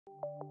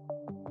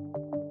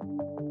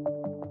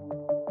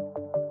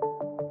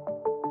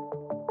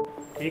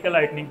ठीक है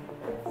लाइटनिंग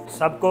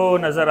सबको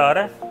नज़र आ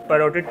रहा है,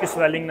 पैरोटिड की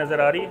स्वेलिंग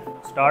नज़र आ रही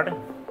है। स्टार्ट है।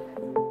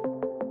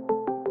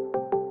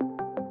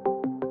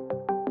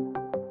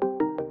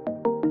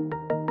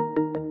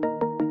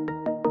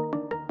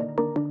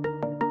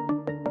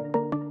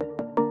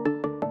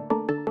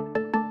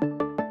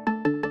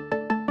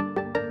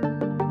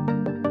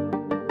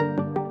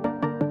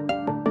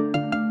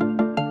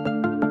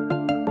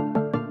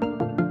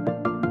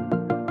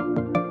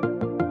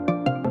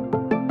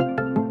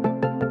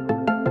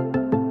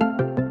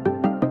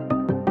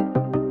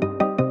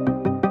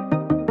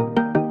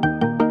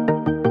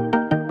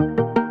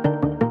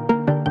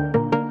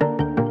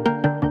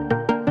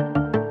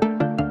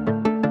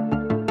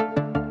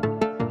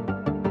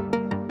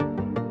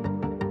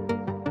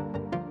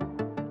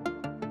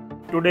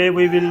 Today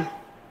we will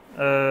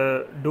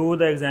do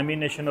the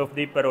examination of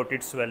the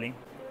parotid swelling.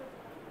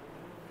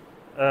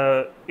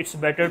 It's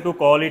better to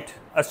call it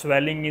a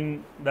swelling in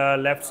the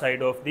left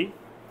side of the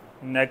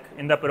neck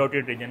in the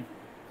parotid region,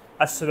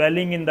 a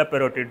swelling in the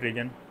parotid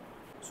region.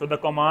 So the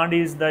command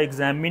is the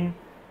examine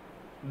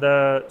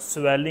the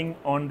swelling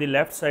on the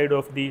left side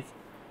of the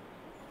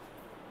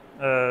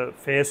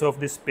face of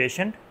this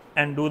patient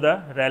and do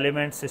the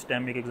relevant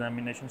systemic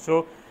examination.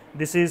 So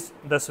this is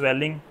the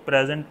swelling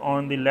present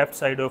on the left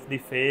side of the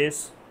face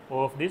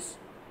of this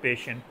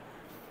patient.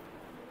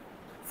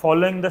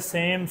 Following the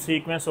same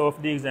sequence of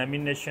the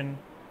examination,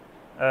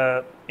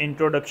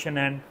 introduction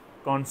and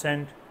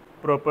consent,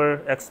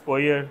 proper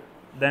exposure,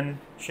 then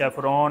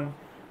chaperone,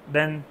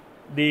 then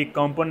the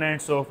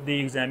components of the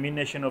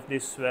examination of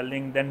this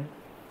swelling, then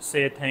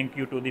say thank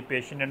you to the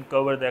patient and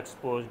cover the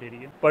exposed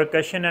area.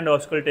 Percussion and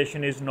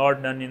auscultation is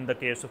not done in the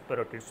case of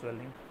parotid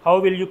swelling. How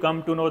will you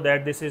come to know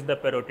that this is the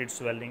parotid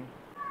swelling?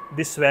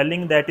 The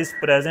swelling that is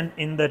present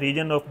in the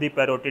region of the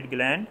parotid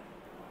gland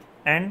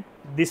and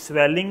the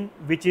swelling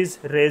which is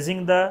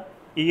raising the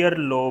ear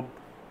lobe,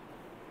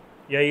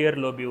 ear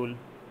lobule.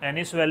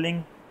 Any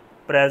swelling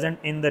present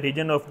in the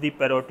region of the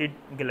parotid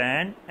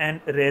gland and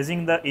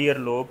raising the ear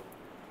lobe,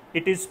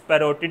 it is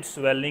parotid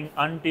swelling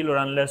until or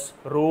unless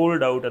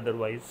ruled out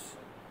otherwise.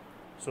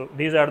 So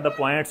these are the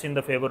points in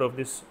the favor of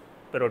this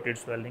parotid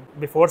swelling.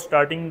 Before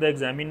starting the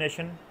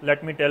examination,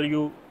 let me tell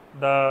you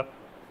the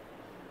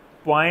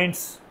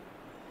points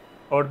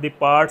or the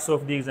parts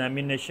of the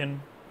examination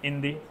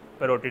in the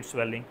parotid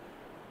swelling.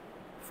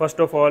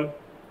 First of all,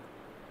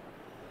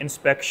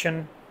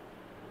 inspection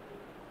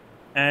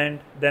and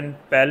then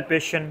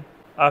palpation.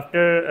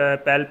 After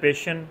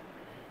palpation,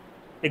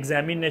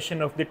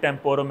 examination of the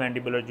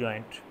temporomandibular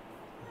joint,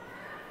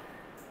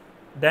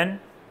 then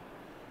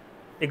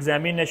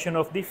examination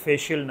of the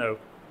facial nerve.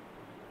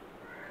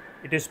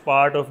 It is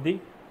part of the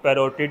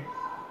parotid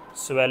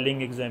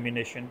swelling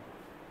examination.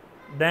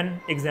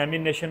 Then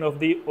examination of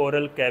the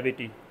oral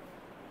cavity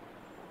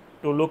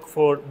to look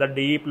for the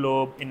deep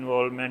lobe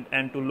involvement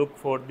and to look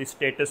for the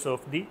status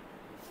of the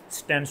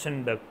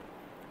stenson duct.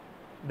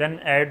 Then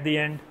at the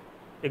end,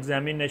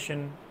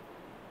 examination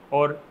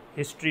or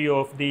history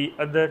of the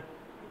other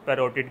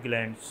parotid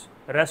glands,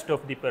 rest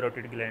of the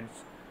parotid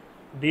glands.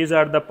 These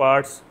are the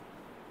parts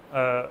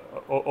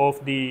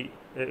of the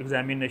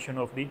examination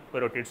of the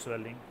parotid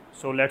swelling.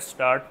 So let's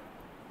start.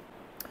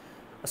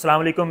 अस्सलाम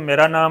वालेकुम,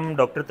 मेरा नाम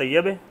doctor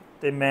Tayyab है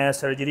तो मैं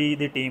surgery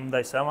दी team का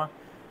हिस्सा हाँ।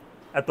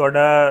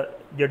 तुहाडा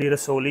जिहड़ी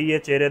रसोली है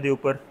चेहरे के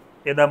उपर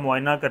इहदा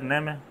मुआयना करना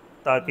है मैं,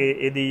 ताकि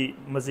इहदी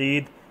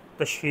मज़ीद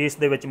तशखीस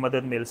दे विच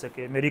मदद मिल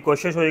सके। मेरी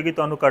कोशिश होएगी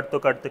तुहानू घट तो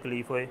घट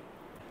तकलीफ होए।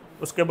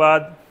 उसके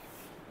बाद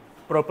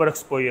proper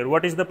exposure.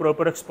 What is the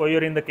proper exposure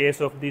in the case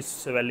of this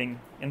swelling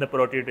in the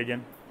parotid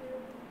region?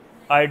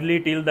 Ideally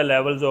till the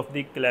levels of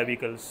the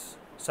clavicles.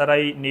 Sir,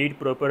 I need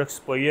proper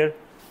exposure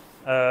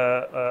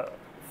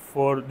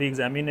for the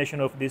examination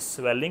of this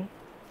swelling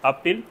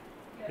up till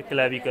the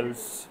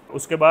clavicles.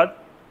 उसके बाद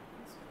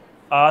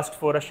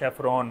asked for a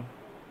chaperone.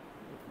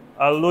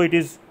 Although it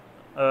is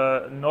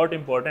not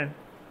important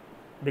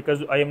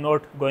because I am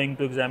not going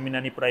to examine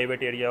any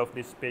private area of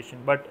this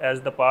patient, but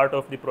as the part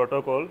of the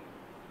protocol,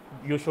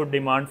 you should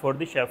demand for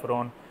the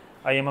chaperone.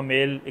 I am a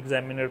male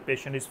examiner,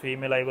 patient is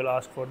female, I will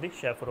ask for the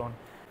chaperone.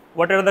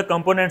 What are the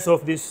components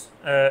of this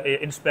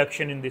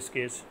inspection in this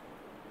case?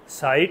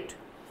 Sight,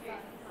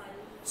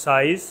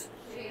 size,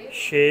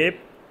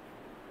 shape,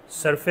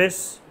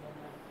 surface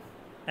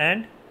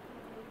and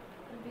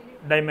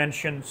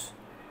dimensions.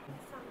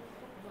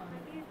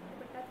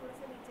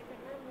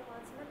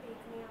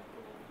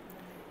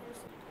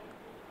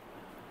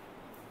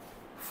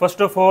 First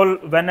of all,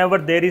 whenever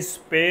there is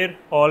pair,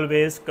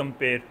 always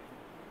compare.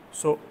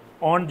 So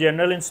on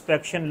general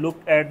inspection,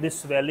 look at the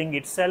swelling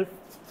itself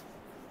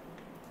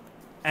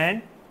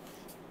and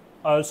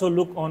also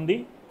look on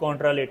the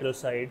contralateral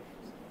side.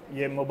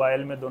 ये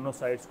mobile में दोनों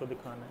sides को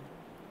दिखाना है.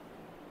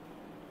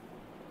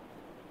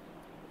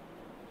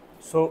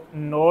 So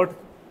note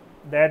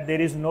that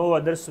there is no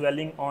other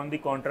swelling on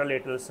the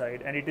contralateral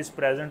side and it is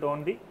present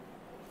on the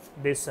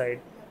this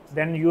side.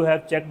 Then you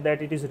have checked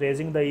that it is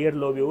raising the ear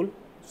lobule.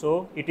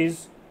 So it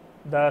is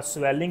the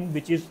swelling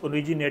which is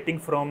originating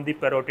from the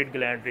parotid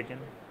gland region.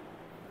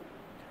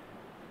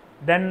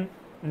 Then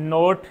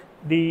note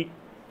the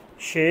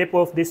shape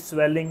of this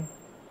swelling.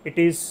 It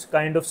is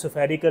kind of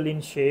spherical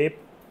in shape.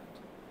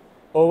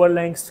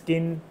 Overlying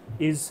skin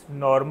is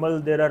normal.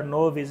 There are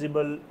no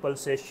visible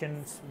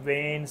pulsations,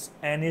 veins,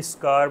 any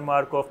scar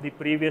mark of the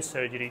previous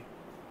surgery,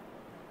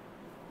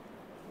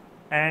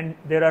 and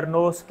there are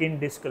no skin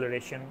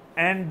discoloration.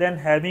 And then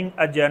having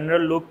a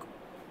general look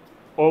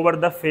over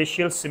the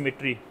facial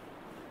symmetry,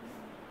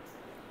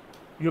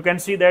 you can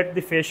see that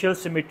the facial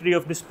symmetry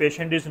of this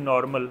patient is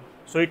normal.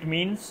 So it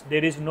means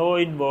there is no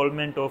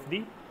involvement of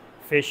the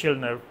facial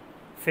nerve.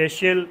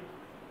 Facial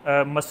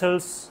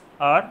muscles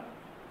are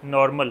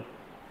normal.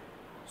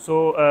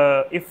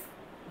 So if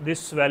this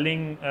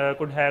swelling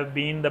could have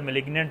been the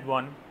malignant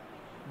one,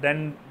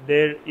 then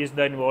there is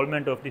the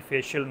involvement of the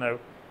facial nerve.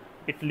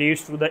 It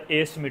leads to the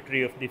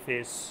asymmetry of the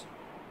face.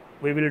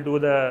 We will do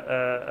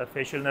the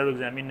facial nerve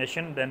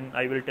examination, then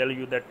I will tell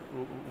you that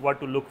what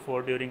to look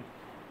for during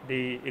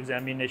the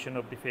examination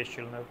of the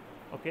facial nerve.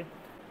 Okay.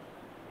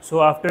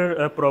 So after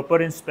a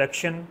proper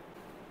inspection,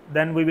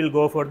 then we will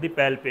go for the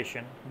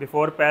palpation.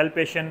 Before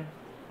palpation,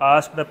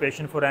 ask the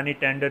patient for any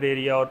tender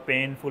area or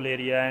painful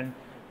area,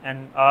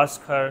 and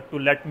ask her to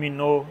let me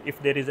know if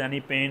there is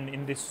any pain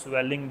in this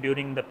swelling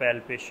during the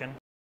palpation.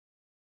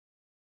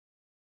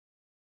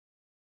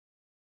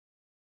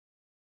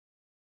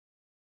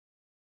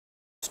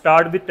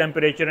 Start with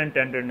temperature and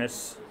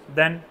tenderness,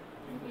 then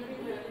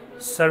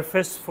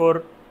surface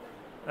for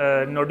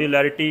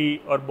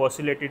nodularity or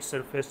bossylated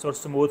surface or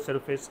smooth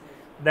surface,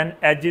 then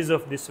edges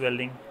of the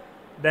swelling,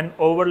 then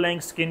overlying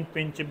skin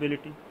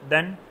pinchability,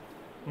 then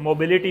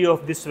mobility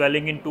of the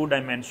swelling in 2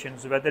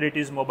 dimensions, whether it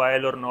is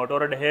mobile or not,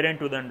 or adherent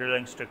to the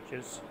underlying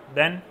structures,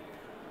 then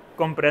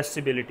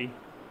compressibility,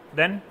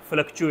 then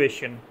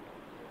fluctuation.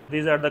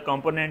 These are the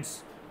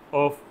components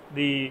of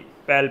the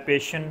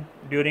palpation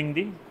during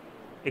the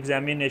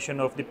examination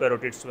of the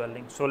parotid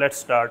swelling. So let's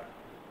start.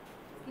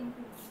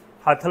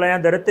 हाथ लाया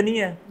दर्द नहीं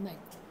है?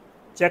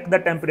 Check the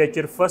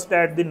temperature first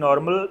at the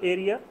normal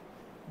area,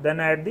 then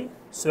at the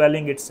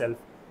swelling itself.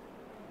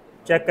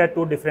 Check at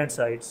 2 different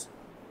sides,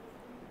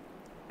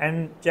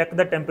 and check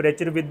the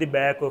temperature with the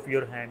back of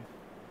your hand.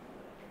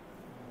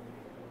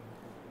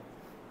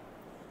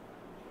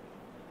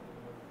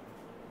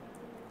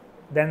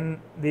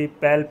 Then the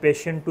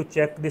palpation to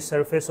check the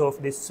surface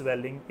of this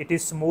swelling. It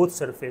is smooth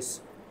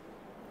surface.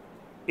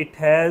 It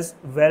has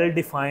well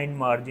defined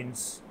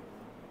margins.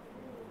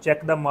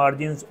 Check the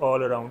margins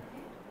all around.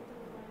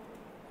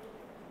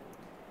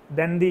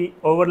 Then the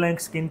overlying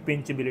skin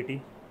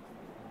pinchability.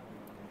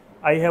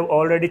 I have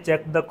already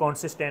checked the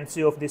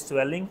consistency of this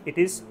swelling. It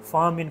is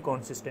firm in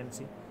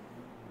consistency.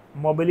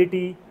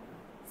 Mobility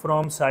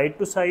from side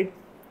to side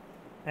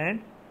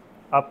and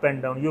up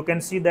and down. You can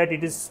see that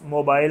it is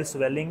mobile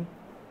swelling.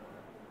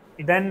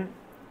 Then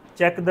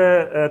check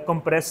the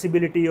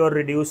compressibility or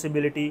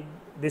reducibility.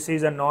 This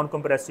is a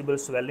non-compressible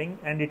swelling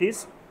and it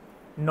is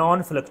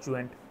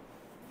non-fluctuant.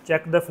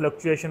 Check the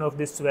fluctuation of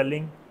this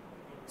swelling.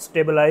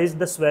 Stabilize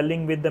the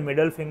swelling with the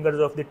middle fingers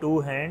of the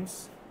 2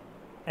 hands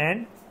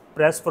and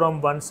press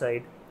from one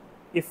side.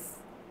 If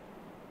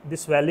the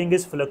swelling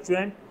is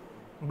fluctuant,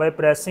 by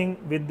pressing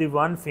with the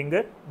one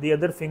finger, the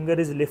other finger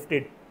is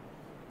lifted.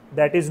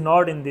 That is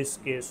not in this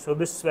case. So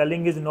this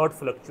swelling is not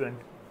fluctuant.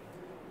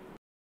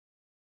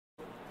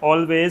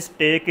 Always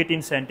take it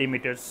in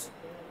centimeters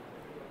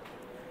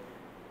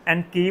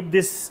and keep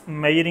this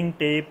measuring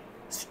tape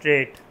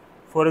straight.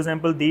 For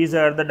example, these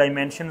are the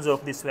dimensions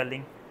of the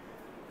swelling.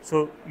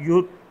 So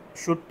you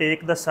should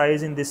take the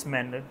size in this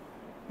manner.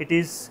 It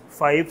is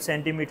 5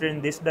 centimeter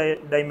in this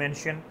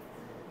dimension.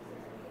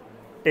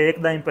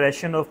 Take the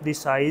impression of the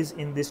size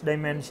in this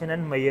dimension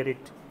and measure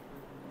it.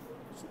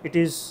 It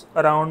is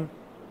around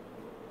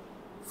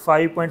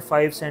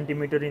 5.5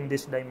 centimeter in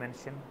this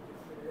dimension.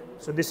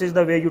 So this is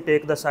the way you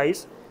take the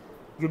size.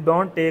 You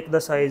don't take the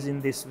size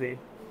in this way.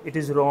 It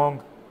is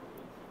wrong.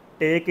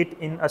 Take it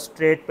in a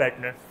straight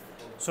pattern.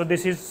 So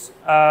this is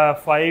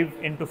 5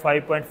 into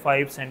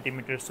 5.5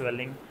 centimeter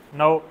swelling.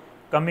 Now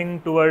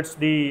coming towards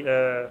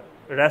the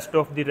rest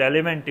of the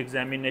relevant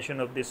examination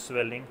of this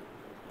swelling.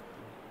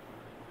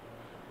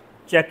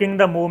 Checking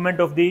the movement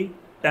of the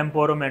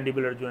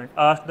temporomandibular joint.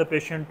 Ask the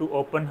patient to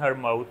open her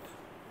mouth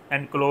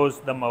and close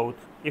the mouth.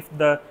 If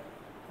the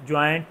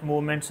joint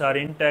movements are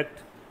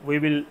intact, we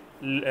will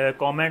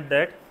comment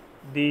that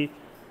the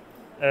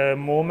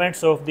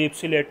movements of the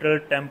ipsilateral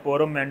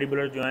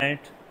temporomandibular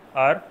joint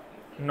are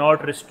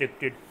not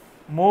restricted.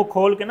 मुंह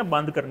खोल के ना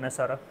बंद करना है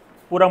सारा,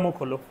 पूरा मुंह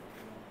खोलो,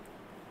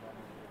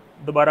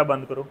 दोबारा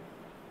बंद करो,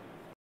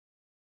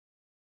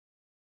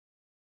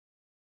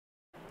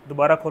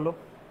 दोबारा खोलो,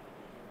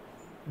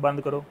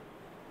 बंद करो.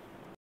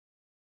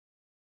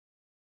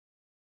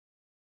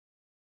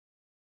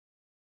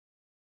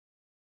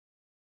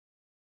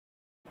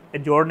 ये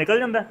जोड़ निकल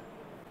जाता है.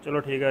 चलो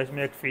ठीक है,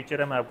 इसमें एक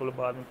फीचर है, मैं आपको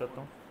बाद में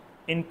करता हूँ.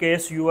 In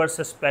case you are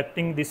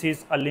suspecting this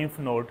is a lymph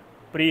node,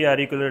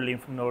 pre-auricular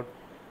lymph node,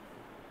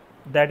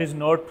 that is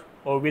not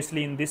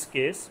obviously in this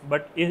case,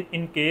 but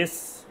in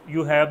case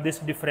you have this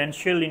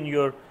differential in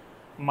your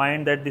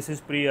mind that this is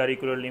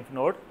pre-auricular lymph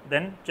node.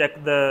 Then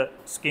check the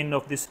skin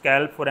of the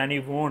scalp for any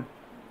wound.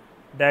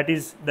 That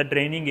is the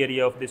draining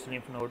area of this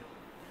lymph node.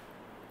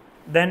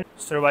 Then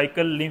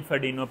cervical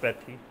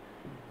lymphadenopathy.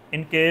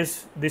 In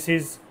case this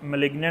is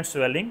malignant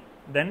swelling,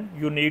 then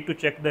you need to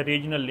check the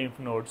regional lymph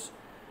nodes.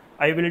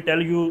 I will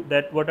tell you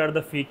that what are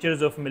the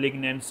features of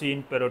malignancy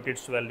in parotid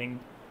swelling.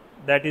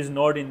 That is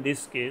not in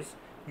this case.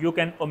 You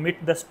can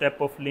omit the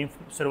step of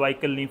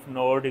cervical lymph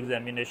node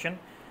examination,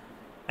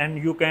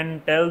 and you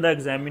can tell the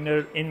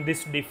examiner in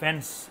this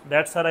defense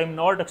that, sir, I am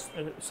not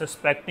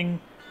suspecting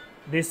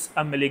this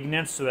a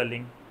malignant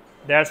swelling.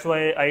 That's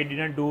why I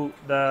didn't do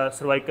the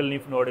cervical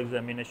lymph node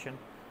examination.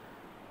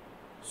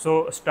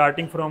 So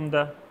starting from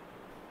the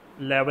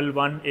level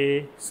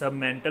 1A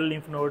submental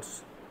lymph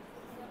nodes,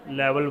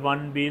 level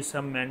 1B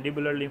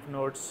submandibular lymph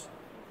nodes,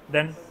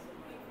 then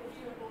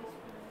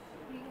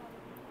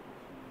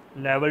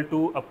level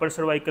 2 upper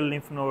cervical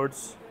lymph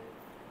nodes,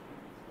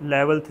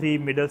 level 3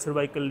 middle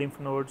cervical lymph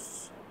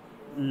nodes,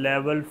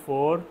 level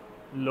 4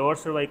 lower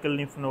cervical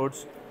lymph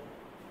nodes,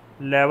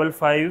 level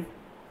 5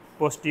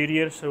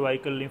 posterior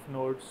cervical lymph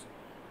nodes,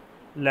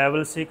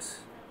 level 6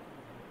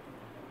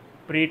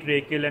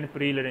 pretracheal and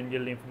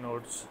prelaryngeal lymph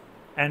nodes,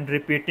 and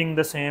repeating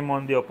the same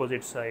on the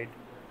opposite side.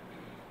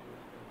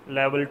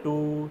 Level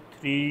 2,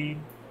 3,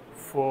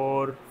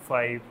 4,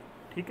 5.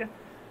 Okay?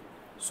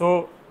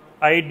 So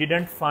I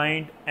didn't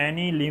find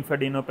any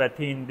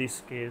lymphadenopathy in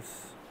this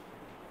case.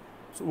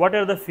 So what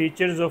are the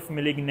features of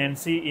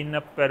malignancy in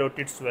a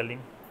parotid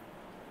swelling?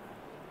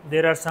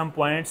 There are some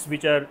points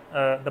which are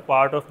the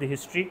part of the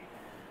history,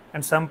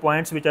 and some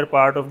points which are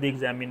part of the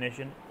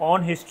examination.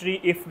 On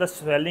history, if the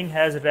swelling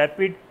has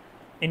rapid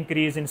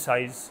increase in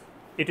size,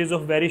 it is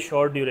of very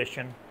short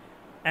duration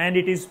and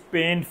it is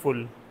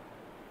painful,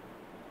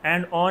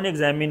 and on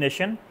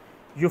examination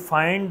you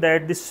find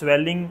that the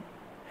swelling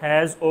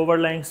has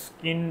overlying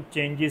skin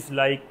changes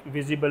like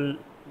visible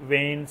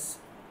veins,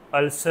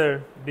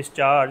 ulcer,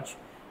 discharge,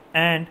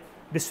 and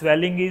the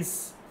swelling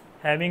is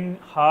having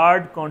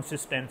hard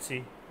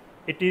consistency.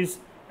 It is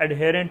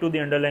adherent to the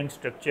underlying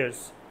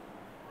structures,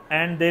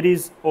 and there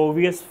is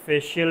obvious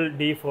facial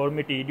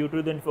deformity due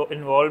to the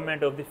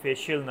involvement of the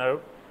facial nerve,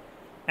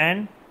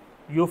 and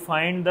you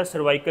find the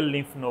cervical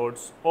lymph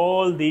nodes.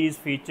 All these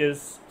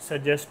features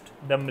suggest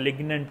the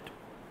malignant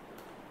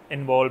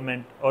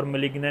involvement or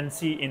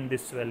malignancy in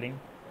this swelling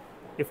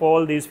if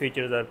all these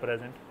features are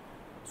present.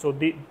 So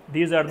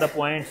these are the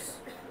points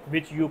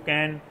which you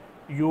can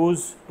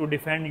use to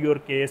defend your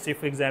case.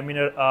 If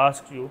examiner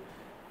asks you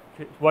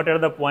what are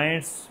the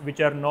points which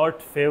are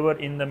not favor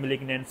in the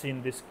malignancy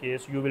in this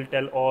case, you will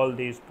tell all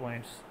these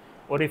points.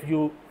 Or if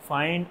you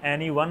find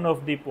any one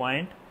of the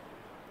point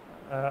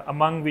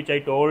among which I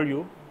told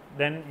you,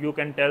 then you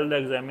can tell the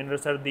examiner,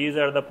 sir, these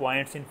are the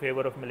points in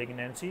favor of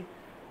malignancy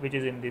which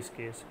is in this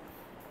case.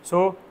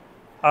 So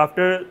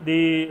after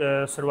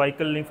the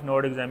cervical lymph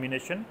node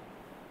examination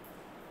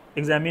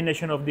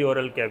of the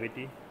oral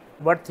cavity.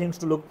 What things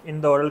to look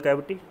in the oral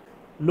cavity?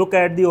 Look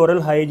at the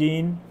oral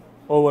hygiene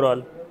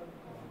overall.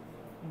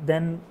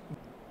 Then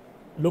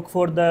look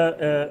for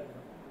the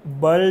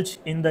bulge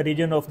in the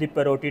region of the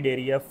parotid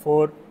area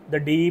for the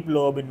deep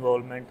lobe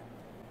involvement.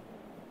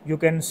 You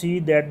can see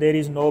that there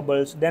is no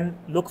bulge. Then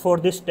look for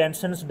this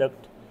Stensen's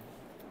duct.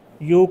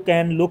 You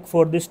can look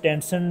for this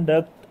Stensen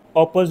duct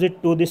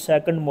opposite to the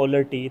second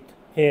molar teeth.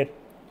 Here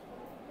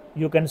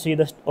you can see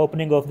the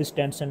opening of the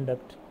Stensen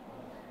duct.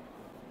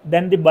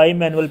 Then the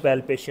bimanual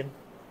palpation.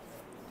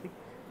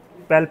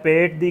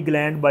 Palpate the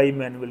gland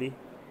bimanually,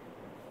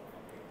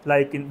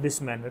 like in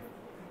this manner.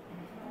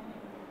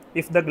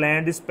 If the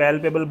gland is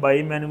palpable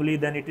bimanually,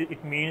 then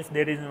it means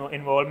there is no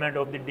involvement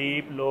of the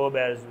deep lobe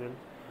as well.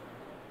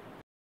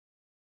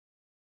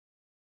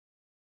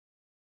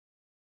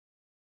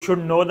 You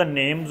should know the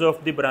names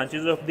of the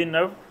branches of the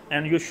nerve,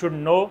 and you should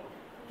know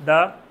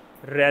the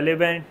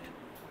relevant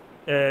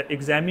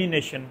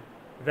examination,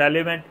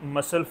 relevant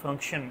muscle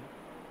function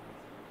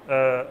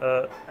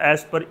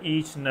as per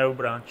each nerve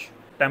branch.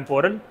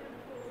 Temporal,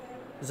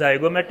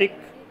 zygomatic,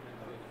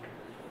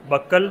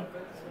 buccal,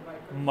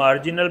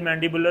 marginal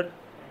mandibular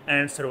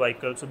and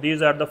cervical. So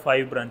these are the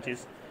 5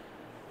 branches.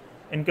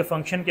 इनके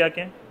function क्या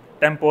क्या हैं?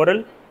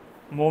 Temporal,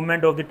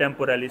 movement of the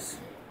temporalis,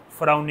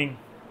 frowning.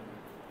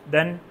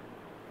 Then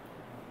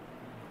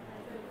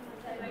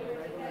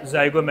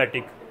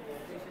zygomatic,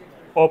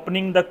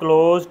 opening the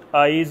closed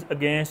eyes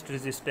against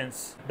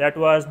resistance. That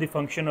was the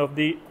function of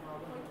the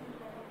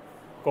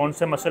कौन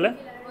सा muscle है?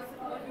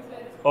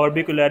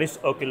 Orbicularis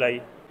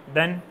oculi.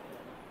 Then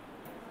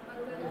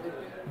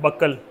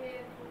buccal,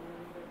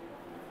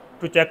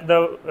 to check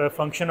the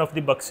function of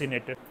the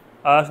buccinator.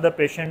 Ask the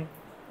patient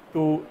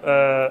to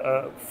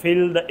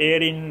fill the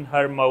air in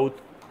her mouth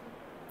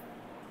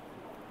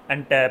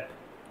and tap.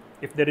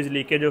 If there is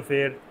leakage of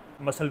air,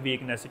 muscle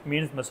weakness, it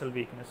means muscle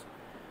weakness.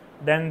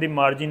 Then the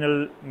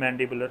marginal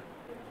mandibular,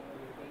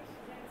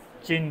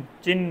 chin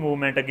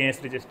movement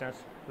against resistance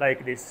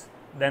like this.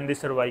 Then the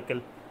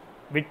cervical,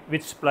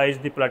 which supplies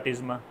the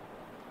platysma.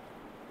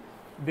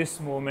 This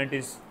movement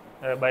is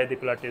by the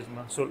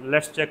platysma. So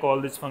let's check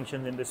all these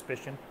functions in this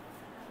patient.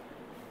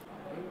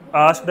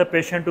 Ask the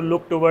patient to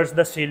look towards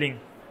the ceiling.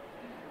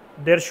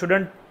 There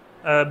shouldn't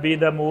be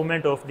the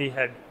movement of the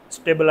head.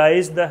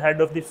 Stabilize the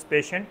head of this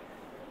patient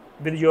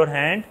with your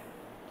hand.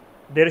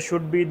 There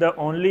should be the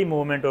only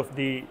movement of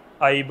the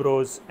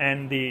eyebrows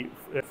and the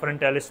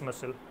frontalis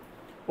muscle.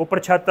 ऊपर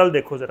छत तल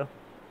देखो ज़रा.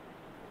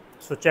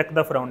 So check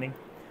the frowning.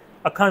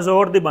 अखां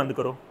जोर दी बंद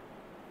करो.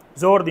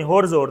 जोर दी,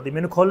 होर जोर दी.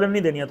 मैनू खोलन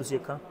नहीं देनियां तुसी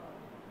अखां.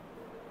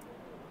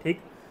 ठीक.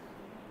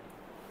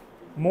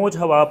 मूँह च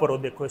हवा भरो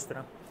देखो इस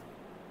तरह.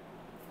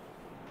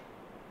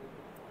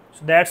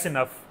 So that's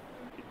enough.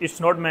 It's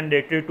not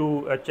mandatory to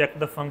check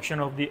the function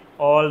of the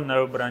all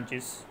nerve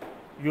branches.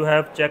 You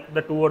have checked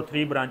the 2 or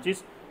 3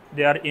 branches.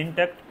 They are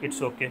intact.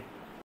 It's okay.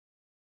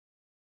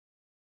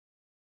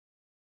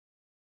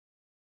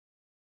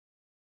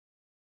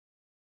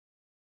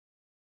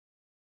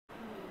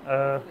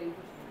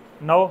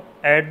 Now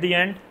at the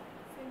end,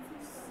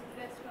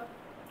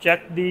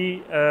 check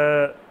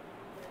the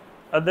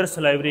other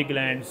salivary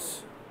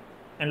glands,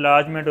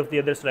 enlargement of the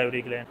other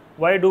salivary gland.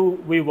 Why do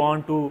we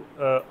want to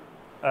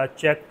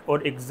check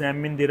or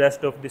examine the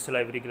rest of the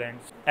salivary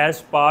glands?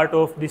 As part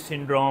of the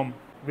syndrome,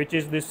 which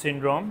is this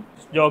syndrome,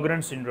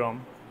 Sjogren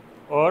syndrome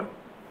or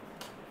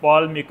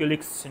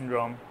Paul-Mikulicz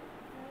syndrome.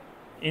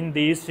 In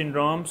these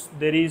syndromes,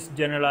 there is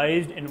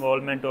generalized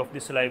involvement of the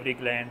salivary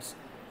glands,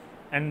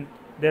 and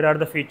there are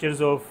the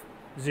features of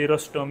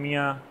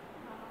xerostomia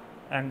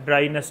and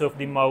dryness of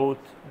the mouth,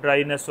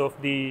 dryness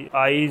of the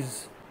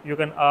eyes. You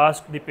can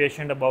ask the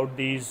patient about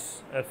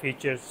these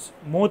features.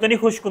 मूँह तो नहीं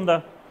खुश्क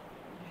हुंदा,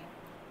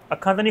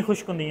 अखां तो नहीं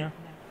खुश्क हुंदियां,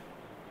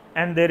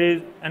 and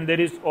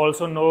there is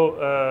also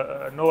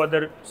no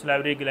other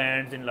salivary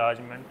glands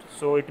enlargement.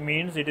 So it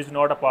means it is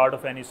not a part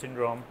of any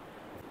syndrome.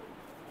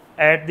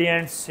 At the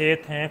end, say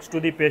thanks to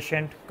the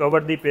patient, cover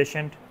the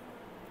patient,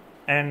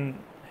 and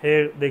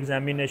here the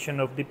examination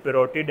of the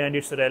parotid and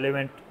its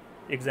relevant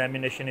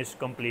examination is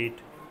complete.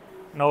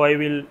 Now I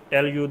will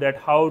tell you that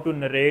how to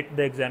narrate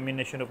the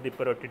examination of the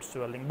parotid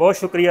swelling. बहुत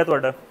शुक्रिया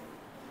तुहाडा.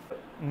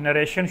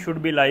 Narration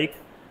should be like,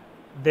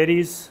 there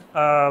is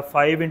a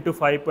 5 into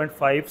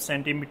 5.5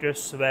 centimeter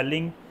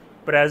swelling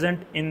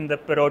present in the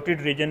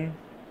parotid region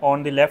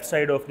on the left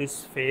side of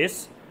this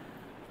face.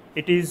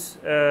 It is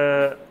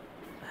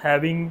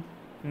having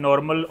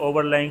normal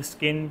overlying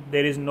skin.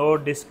 There is no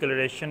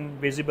discoloration,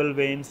 visible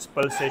veins,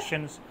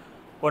 pulsations,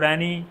 or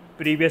any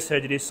previous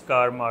surgery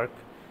scar mark.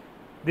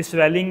 The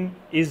swelling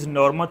is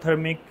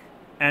normothermic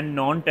and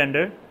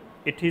non-tender.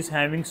 It is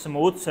having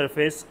smooth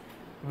surface,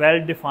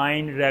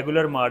 well-defined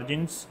regular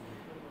margins.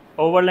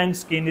 Overlying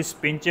skin is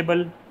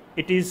pinchable.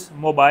 It is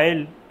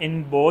mobile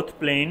in both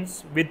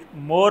planes with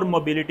more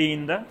mobility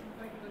in the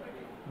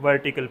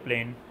vertical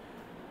plane.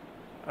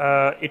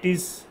 It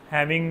is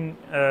having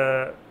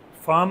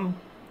firm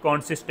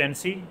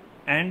consistency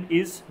and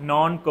is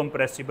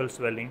non-compressible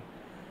swelling.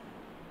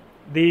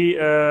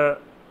 The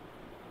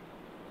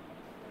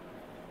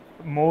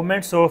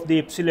movements of the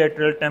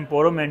ipsilateral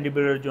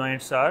temporomandibular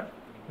joints are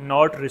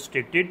not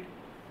restricted.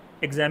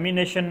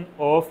 Examination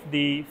of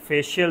the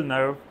facial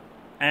nerve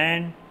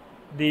and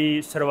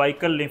the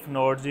cervical lymph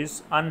nodes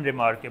is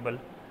unremarkable,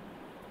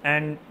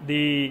 and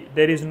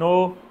there is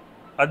no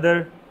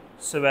other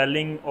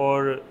swelling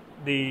or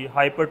the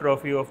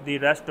hypertrophy of the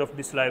rest of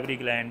the salivary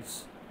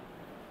glands.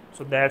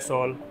 So that's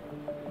all.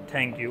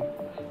 Thank you.